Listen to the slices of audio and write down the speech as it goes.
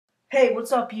Hey,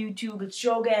 what's up YouTube? It's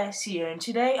Joe Gas here, and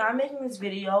today I'm making this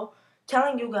video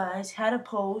telling you guys how to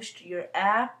post your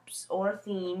apps or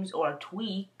themes or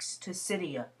tweaks to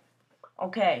Cydia.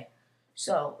 Okay,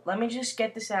 so let me just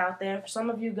get this out there. For some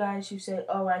of you guys who said,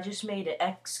 oh, I just made an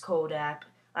Xcode app,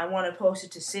 I want to post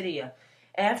it to Cydia.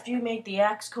 After you make the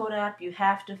Xcode app, you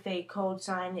have to fake code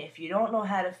sign it. If you don't know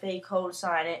how to fake code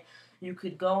sign it, you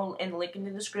could go and link in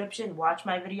the description, watch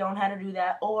my video on how to do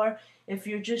that, or if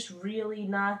you're just really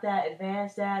not that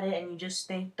advanced at it and you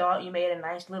just thought you made a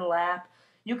nice little app,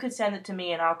 you could send it to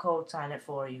me and I'll code sign it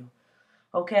for you.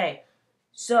 Okay,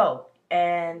 so,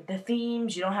 and the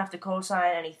themes, you don't have to code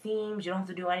sign any themes, you don't have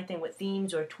to do anything with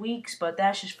themes or tweaks, but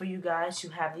that's just for you guys who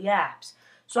have the apps.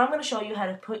 So I'm going to show you how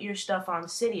to put your stuff on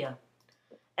Cydia.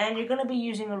 And you're going to be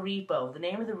using a repo. The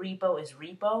name of the repo is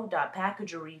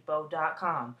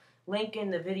repo.packagerrepo.com. Link in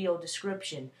the video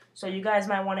description. So you guys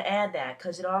might want to add that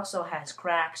because it also has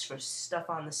cracks for stuff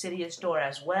on the Cydia store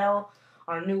as well.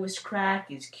 Our newest crack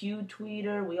is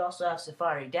QTweeter. We also have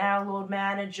Safari Download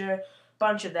Manager.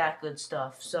 Bunch of that good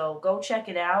stuff. So go check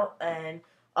it out and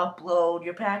upload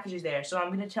your packages there. So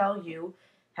I'm going to tell you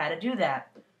how to do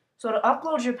that. So to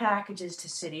upload your packages to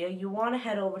Cydia, you want to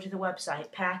head over to the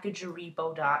website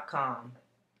packagerrepo.com.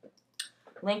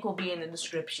 Link will be in the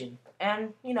description.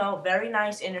 And, you know, very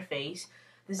nice interface.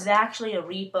 This is actually a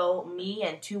repo me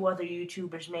and two other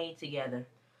YouTubers made together.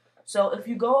 So if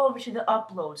you go over to the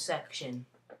upload section,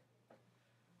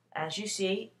 as you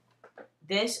see,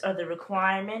 these are the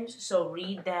requirements, so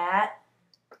read that.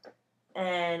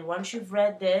 And once you've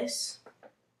read this,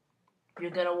 you're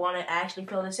going to want to actually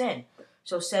fill this in.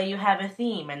 So say you have a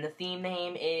theme, and the theme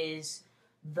name is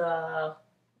the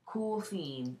cool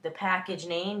theme. The package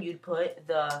name, you'd put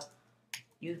the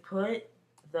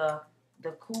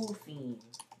cool theme,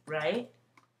 right?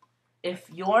 If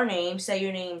your name, say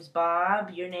your name's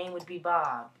Bob, your name would be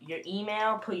Bob. Your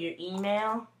email, put your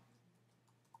email.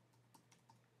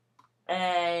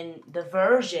 And the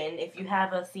version, if you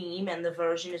have a theme and the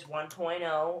version is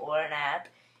 1.0 or an app,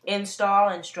 install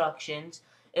instructions.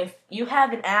 If you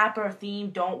have an app or a theme,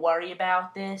 don't worry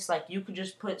about this. Like, you could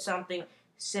just put something,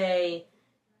 say,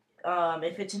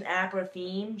 if it's an app or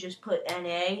theme, just put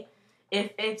NA.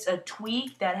 If it's a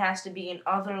tweak that has to be in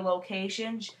other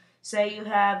locations, say you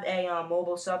have a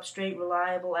mobile substrate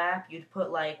reliable app, you'd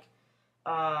put like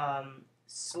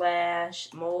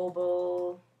slash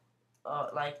mobile,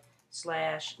 like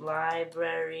slash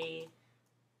library,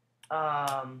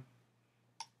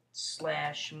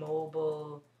 slash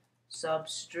mobile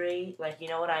substrate, like, you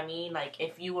know what I mean? Like,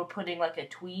 if you were putting like a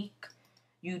tweak,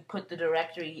 you'd put the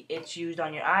directory it's used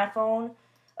on your iPhone,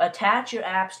 attach your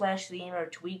app slash theme or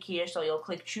tweak here, so you'll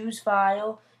click choose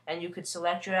file, and you could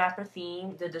select your app or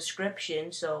theme, the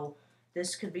description, so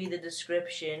this could be the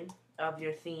description of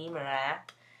your theme or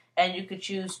app, and you could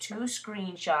choose 2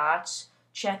 screenshots,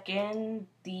 check in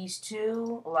these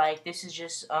 2, like this is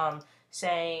just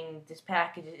saying this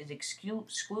package is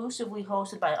exclusively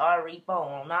hosted by our repo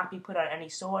and will not be put on any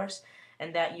source,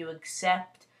 and that you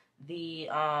accept the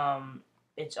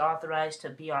it's authorized to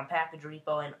be on Package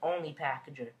Repo and only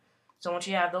Packager. So once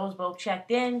you have those both checked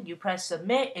in, you press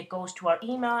submit, it goes to our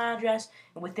email address,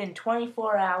 and within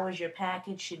 24 hours your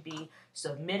package should be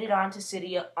submitted onto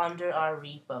Cydia under our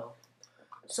repo.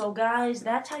 So guys,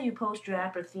 that's how you post your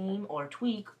app or theme or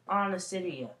tweak on a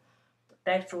Cydia.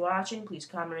 Thanks for watching. Please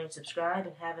comment and subscribe,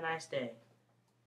 and have a nice day.